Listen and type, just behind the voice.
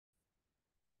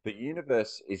The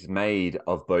universe is made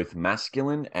of both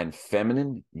masculine and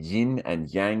feminine, yin and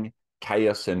yang,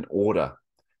 chaos and order.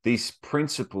 These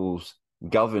principles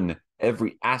govern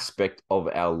every aspect of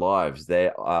our lives. They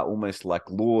are almost like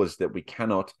laws that we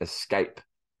cannot escape.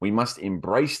 We must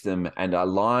embrace them and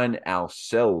align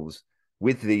ourselves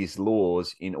with these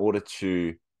laws in order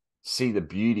to see the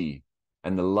beauty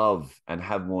and the love and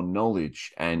have more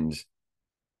knowledge and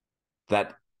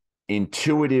that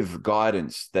intuitive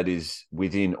guidance that is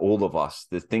within all of us,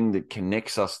 the thing that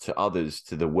connects us to others,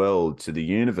 to the world, to the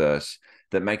universe,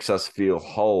 that makes us feel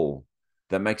whole,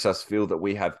 that makes us feel that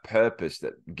we have purpose,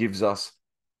 that gives us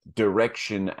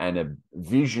direction and a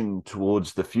vision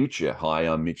towards the future. Hi,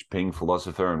 I'm Mitch Ping,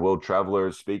 philosopher and world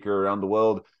traveler, speaker around the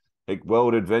world, a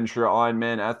world adventurer,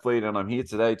 Ironman athlete, and I'm here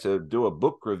today to do a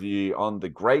book review on The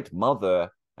Great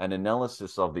Mother, an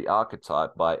analysis of the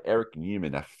archetype by Erich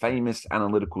Neumann, a famous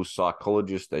analytical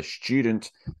psychologist, a student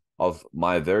of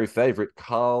my very favorite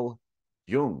Carl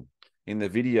Jung. In the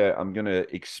video, I'm going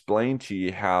to explain to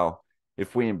you how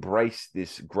if we embrace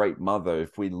this great mother,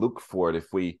 if we look for it,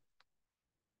 if we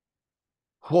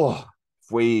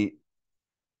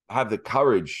have the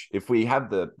courage, if we have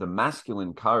the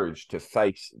masculine courage to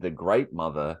face the great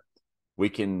mother, we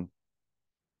can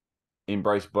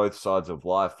embrace both sides of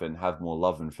life and have more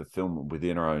love and fulfillment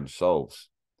within our own souls.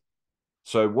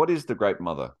 So what is the great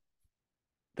mother?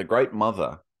 The great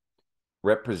mother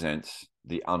represents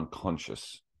the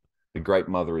unconscious. The great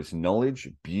mother is knowledge,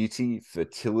 beauty,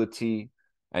 fertility,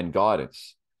 and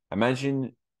guidance.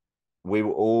 Imagine we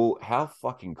were all, how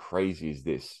fucking crazy is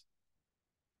this?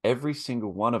 Every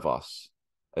single one of us,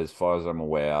 as far as I'm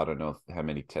aware, I don't know how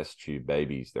many test tube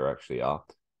babies there actually are,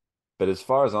 but as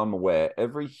far as I'm aware,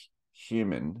 every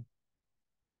human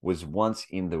was once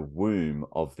in the womb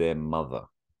of their mother.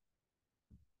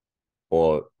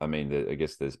 Or, I mean, I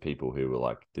guess there's people who were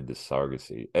like, did the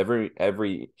surrogacy.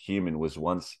 Every human was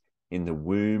once in the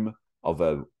womb of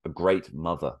a great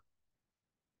mother.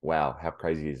 Wow, how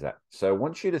crazy is that? So I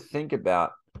want you to think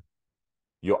about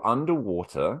you're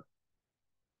underwater,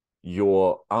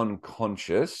 you're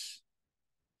unconscious,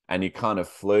 and you're kind of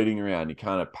floating around, you're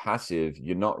kind of passive,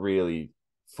 you're not really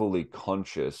fully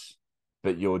conscious,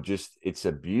 but you're just,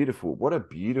 what a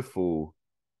beautiful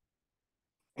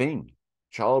thing.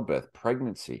 Childbirth,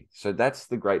 pregnancy. So that's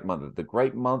the great mother. The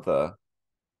great mother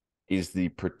is the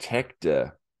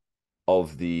protector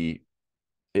of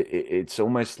it's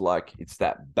almost like it's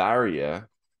that barrier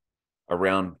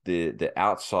around the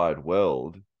outside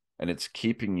world, and it's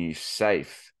keeping you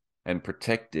safe and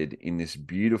protected in this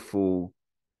beautiful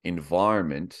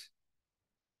environment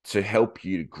to help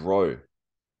you to grow.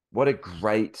 What a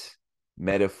great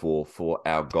metaphor for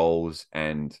our goals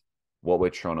and what we're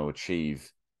trying to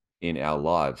achieve in our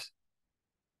lives.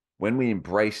 When we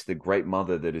embrace the great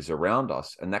mother that is around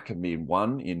us, and that can be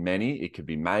one in many, it could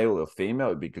be male or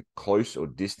female, it could be close or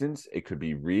distance, it could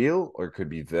be real or it could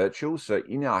be virtual. So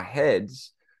in our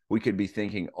heads, we could be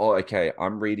thinking, oh, okay,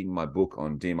 I'm reading my book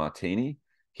on DeMartini.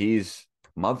 He's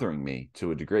mothering me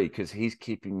to a degree because he's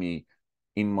keeping me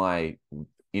in my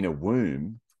inner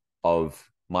womb of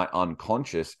my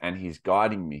unconscious, and he's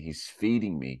guiding me, he's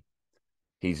feeding me,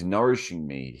 he's nourishing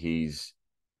me, he's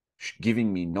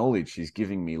giving me knowledge, he's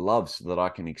giving me love so that I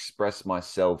can express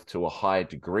myself to a higher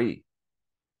degree.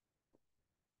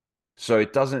 So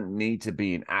it doesn't need to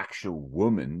be an actual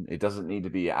woman. It doesn't need to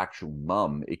be an actual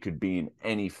mum. It could be in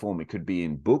any form. It could be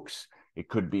in books. It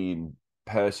could be in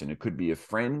person. It could be a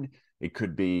friend. It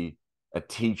could be a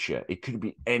teacher. It could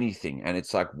be anything. And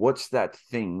it's like, what's that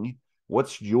thing?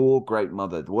 What's your great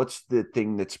mother? What's the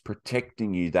thing that's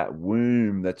protecting you, that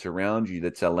womb that's around you,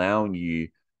 that's allowing you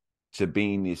to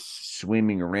be in this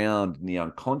swimming around in the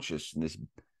unconscious and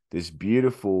this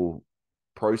beautiful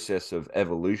process of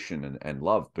evolution and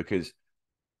love? Because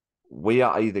we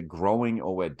are either growing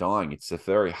or we're dying. It's a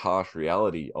very harsh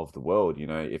reality of the world. You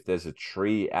know, if there's a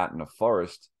tree out in a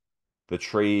forest, the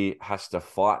tree has to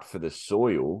fight for the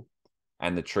soil,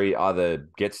 and the tree either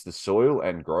gets the soil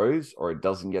and grows, or it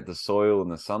doesn't get the soil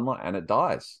and the sunlight and it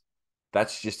dies.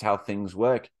 That's just how things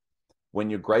work. When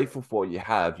you're grateful for what you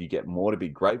have, you get more to be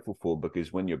grateful for,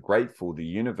 because when you're grateful, the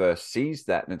universe sees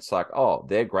that and it's like, oh,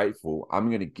 they're grateful, I'm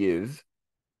going to give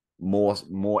more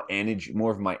energy,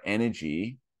 more of my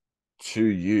energy to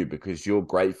you because you're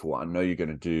grateful. I know you're going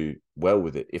to do well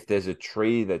with it. If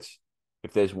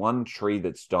there's one tree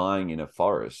that's dying in a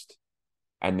forest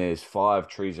and there's 5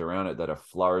 trees around it that are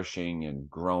flourishing and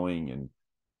growing and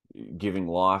giving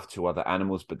life to other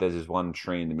animals, but there's this one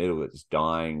tree in the middle that's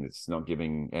dying, that's not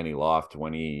giving any life to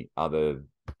any other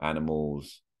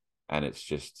animals, and it's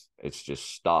just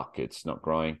stuck, it's not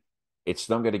growing. it's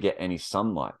not going to get any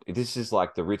sunlight. This is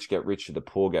like the rich get richer, the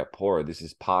poor get poorer. This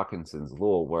is Parkinson's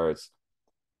law, where it's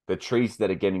the trees that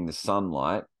are getting the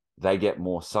sunlight, they get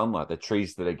more sunlight. The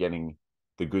trees that are getting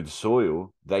the good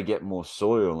soil, they get more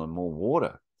soil and more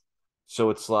water. So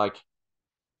it's like,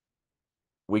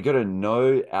 we got to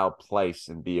know our place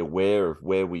and be aware of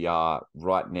where we are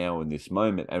right now in this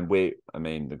moment. And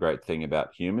the great thing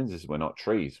about humans is we're not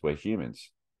trees, we're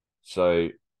humans. So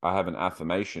I have an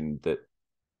affirmation that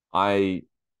I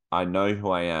know who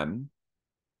I am.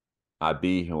 I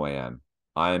be who I am.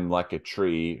 I'm like a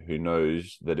tree who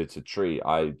knows that it's a tree.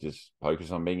 I just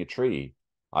focus on being a tree.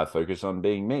 I focus on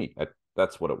being me.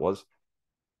 That's what it was.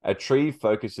 A tree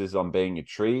focuses on being a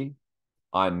tree.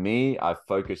 I'm me. I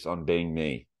focus on being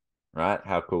me. Right?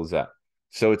 How cool is that?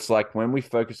 So it's like when we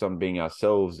focus on being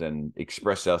ourselves and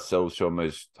express ourselves to our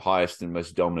most highest and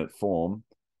most dominant form,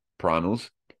 primals,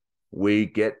 we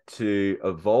get to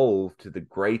evolve to the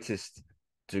greatest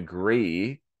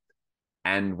degree,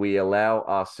 and we allow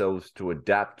ourselves to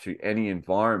adapt to any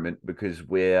environment because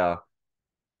we're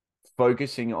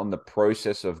focusing on the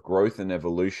process of growth and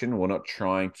evolution. We're not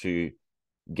trying to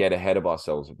get ahead of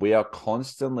ourselves. We are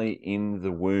constantly in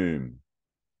the womb.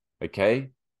 Okay?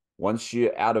 Once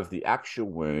you're out of the actual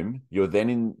womb, you're then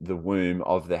in the womb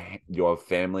of your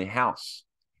family house.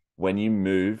 When you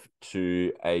move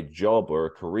to a job or a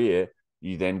career,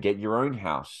 you then get your own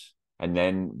house. And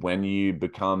then when you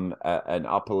become an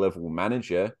upper level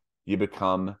manager,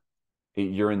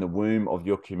 you're in the womb of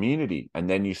your community. And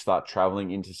then you start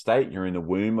traveling interstate, you're in the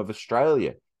womb of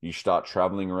Australia. You start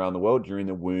traveling around the world, you're in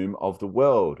the womb of the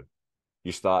world.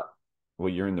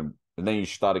 And then you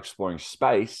start exploring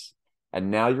space,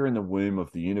 and now you're in the womb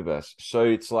of the universe. So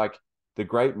it's like the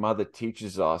Great Mother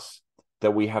teaches us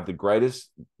that we have the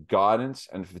greatest guidance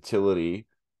and fertility,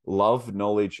 love,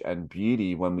 knowledge, and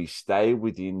beauty when we stay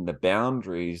within the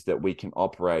boundaries that we can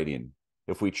operate in.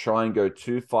 If we try and go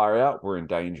too far out, we're in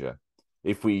danger.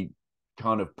 If we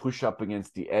kind of push up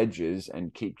against the edges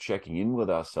and keep checking in with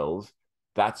ourselves,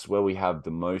 that's where we have the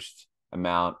most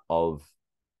amount of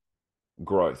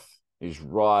growth, is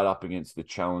right up against the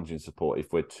challenge and support.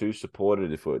 If we're too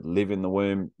supported, if we live in the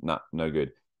womb, no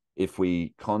good. If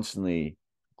we constantly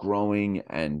growing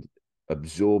and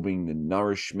absorbing the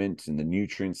nourishment and the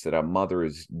nutrients that our mother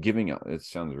is giving us, it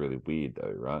sounds really weird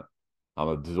though, right? I'm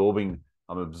absorbing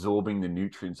the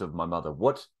nutrients of my mother.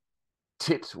 What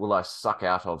tit will I suck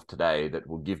out of today that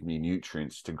will give me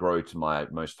nutrients to grow to my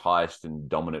most highest and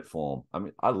dominant form? I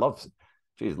mean,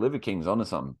 geez, Liver King's onto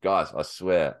something. Guys, I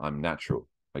swear I'm natural,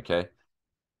 okay?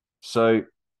 So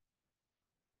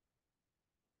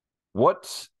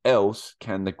what else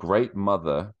can the Great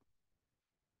Mother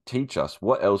teach us?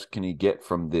 What else can you get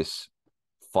from this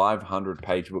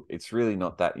 500-page book? It's really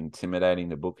not that intimidating,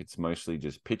 the book. It's mostly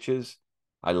just pictures.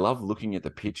 I love looking at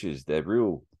the pictures. They're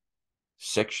real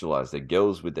sexualized. They're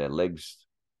girls with their legs.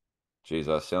 Geez,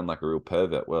 I sound like a real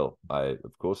pervert. Well,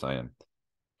 of course I am.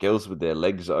 Girls with their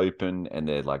legs open and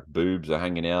their like boobs are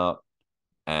hanging out.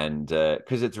 And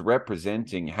because it's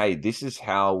representing, hey, this is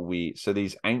how so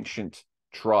these ancient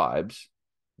tribes,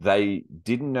 they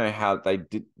didn't know how,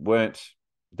 weren't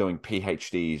doing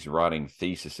PhDs, writing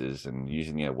theses and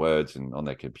using their words and on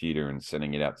their computer and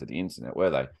sending it out to the internet, were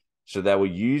they? So they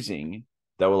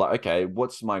were like, okay,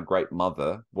 what's my great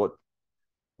mother? What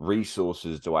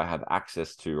resources do I have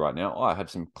access to right now? Oh, I have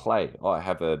some clay. Oh, I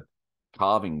have a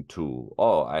carving tool.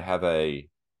 Oh, I have a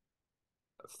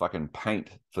fucking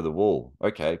paint for the wall.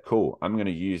 Okay, cool. I'm going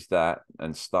to use that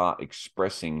and start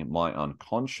expressing my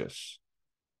unconscious.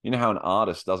 You know how an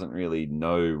artist doesn't really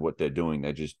know what they're doing.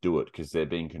 They just do it because they're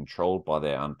being controlled by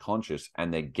their unconscious,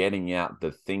 and they're getting out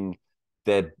the thing.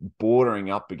 They're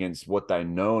bordering up against what they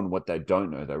know and what they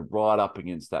don't know. They're right up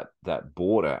against that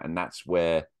border, and that's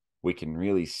where we can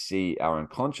really see our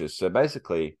unconscious. So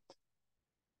basically,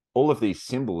 all of these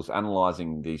symbols,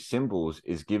 analyzing these symbols,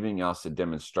 is giving us a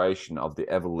demonstration of the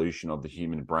evolution of the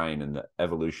human brain and the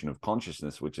evolution of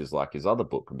consciousness, which is like his other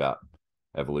book about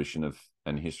evolution of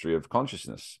and history of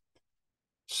consciousness.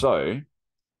 So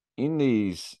in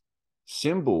these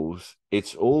symbols,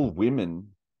 it's all women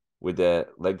with their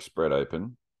legs spread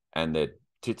open and their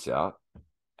tits out.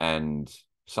 And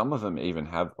some of them even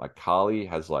have, like Carly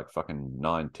has like fucking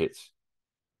 9 tits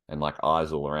and like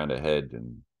eyes all around her head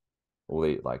and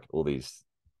all these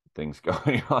things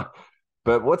going on.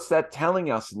 But what's that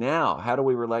telling us now? How do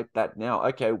we relate that now?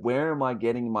 Okay, where am I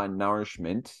getting my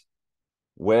nourishment?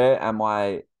 Where am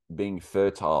I being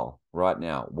fertile right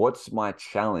now? What's my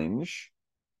challenge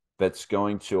that's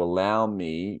going to allow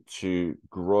me to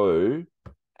grow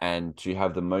and to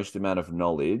have the most amount of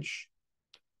knowledge?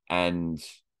 And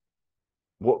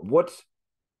what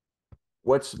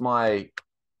what's my,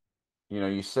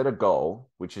 you set a goal,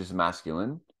 which is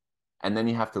masculine, and then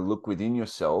you have to look within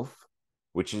yourself,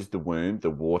 which is the womb, the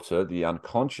water, the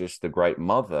unconscious, the great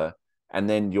mother. And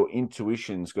then your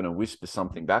intuition's going to whisper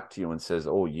something back to you and says,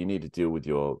 oh, you need to deal with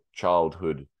your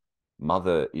childhood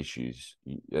mother issues,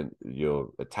 your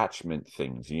attachment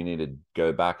things. You need to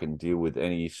go back and deal with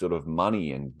any sort of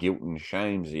money and guilt and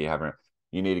shames that you have.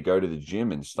 You need to go to the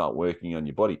gym and start working on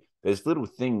your body. There's little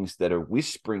things that are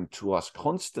whispering to us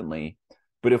constantly.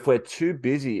 But if we're too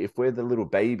busy, if we're the little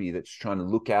baby that's trying to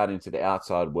look out into the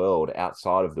outside world,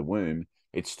 outside of the womb,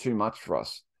 it's too much for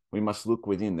us. We must look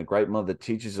within. The great mother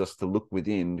teaches us to look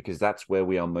within because that's where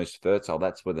we are most fertile.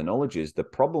 That's where the knowledge is. The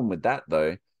problem with that,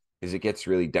 though, is it gets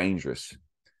really dangerous.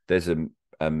 There's a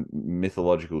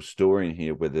mythological story in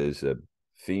here where there's a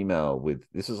female with,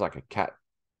 this is like a cat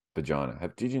vagina.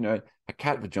 Did you know a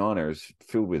cat vagina is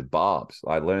filled with barbs?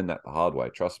 I learned that the hard way,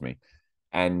 trust me.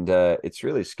 And it's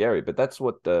really scary. But that's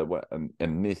what a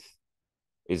myth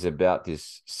is about,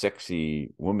 this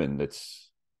sexy woman that's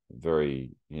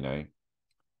very,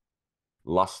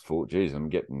 lustful. Geez, I'm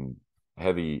getting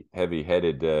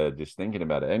heavy-headed just thinking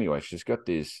about it. Anyway, she's got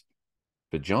this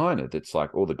vagina that's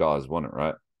like all the guys want it,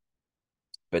 right?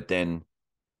 But then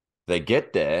they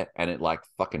get there and it like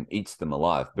fucking eats them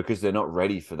alive because they're not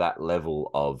ready for that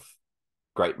level of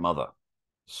great mother.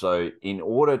 So in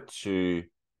order to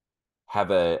have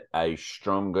a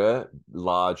stronger,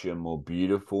 larger, more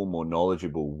beautiful, more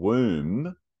knowledgeable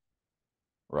womb,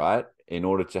 right? In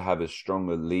order to have a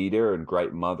stronger leader and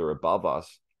great mother above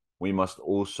us, we must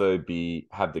also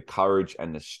have the courage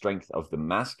and the strength of the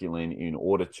masculine in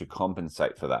order to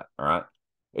compensate for that. All right.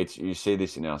 You see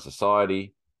this in our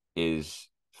society is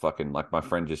fucking, like my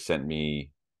friend just sent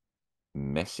me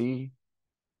Messi.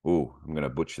 Ooh, I'm going to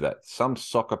butcher that. Some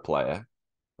soccer player,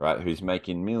 right, who's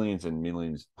making millions and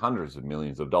millions, hundreds of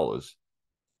millions of dollars.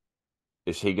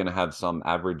 Is he going to have some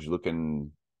average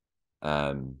looking,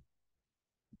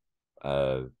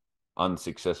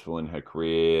 unsuccessful in her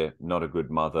career, not a good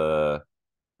mother,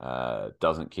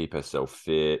 doesn't keep herself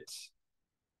fit,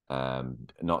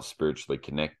 not spiritually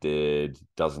connected,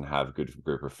 doesn't have a good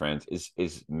group of friends?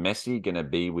 Is Messi gonna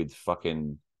be with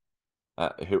fucking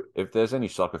who? If there's any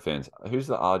soccer fans, who's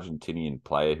the Argentinian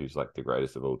player who's like the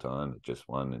greatest of all time that just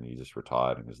won and he just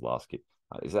retired in his last kick?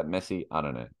 Is that Messi? I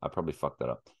don't know. I probably fucked that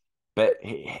up. But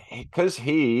because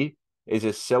he is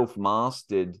a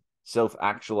self-mastered,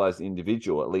 self-actualized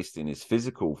individual, at least in his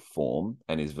physical form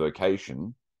and his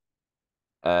vocation,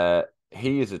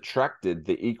 he is attracted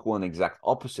the equal and exact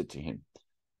opposite to him.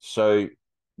 So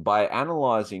by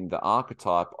analyzing the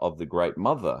archetype of the great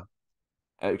mother,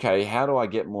 okay, how do I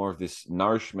get more of this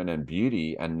nourishment and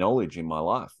beauty and knowledge in my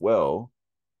life? Well,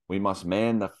 we must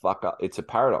man the fuck up. It's a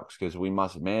paradox because we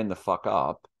must man the fuck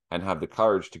up and have the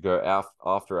courage to go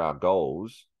after our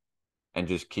goals and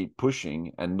just keep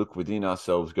pushing and look within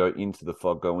ourselves, go into the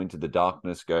fog, go into the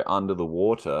darkness, go under the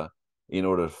water in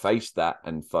order to face that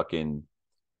and fucking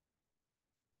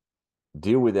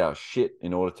deal with our shit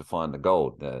in order to find the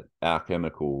gold, the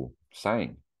alchemical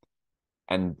saying.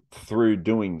 And through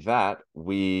doing that,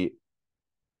 we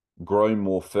grow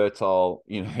more fertile.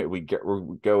 We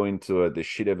go into the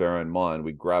shit of our own mind.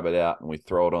 We grab it out and we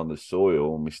throw it on the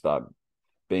soil and we start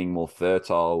being more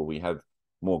fertile. We have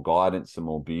more guidance and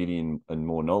more beauty and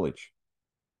more knowledge.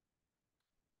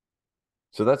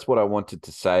 So that's what I wanted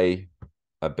to say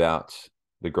about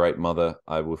the great mother.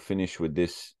 I will finish with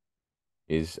this: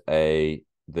 is the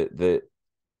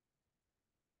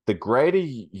greater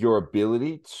your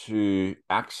ability to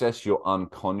access your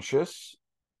unconscious,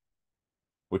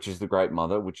 which is the great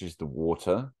mother, which is the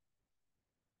water,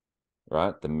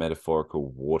 right? The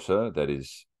metaphorical water that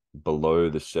is below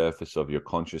the surface of your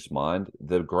conscious mind,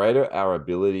 the greater our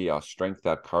ability, our strength,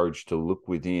 our courage to look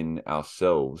within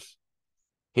ourselves.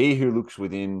 He who looks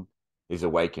within is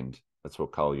awakened. That's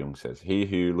what Carl Jung says. He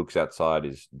who looks outside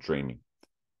is dreaming.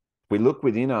 If we look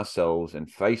within ourselves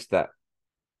and face that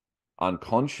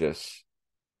unconscious,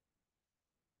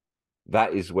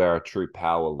 that is where our true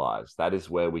power lies. That is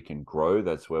where we can grow.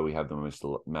 That's where we have the most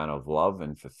amount of love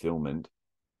and fulfillment.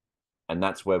 And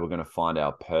that's where we're going to find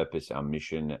our purpose, our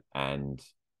mission, and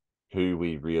who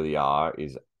we really are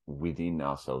is within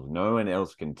ourselves. No one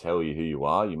else can tell you who you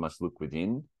are. You must look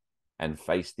within and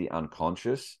face the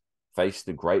unconscious, face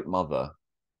the great mother,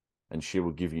 and she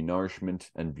will give you nourishment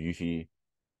and beauty,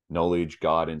 knowledge,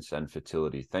 guidance, and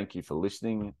fertility. Thank you for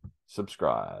listening.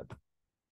 Subscribe.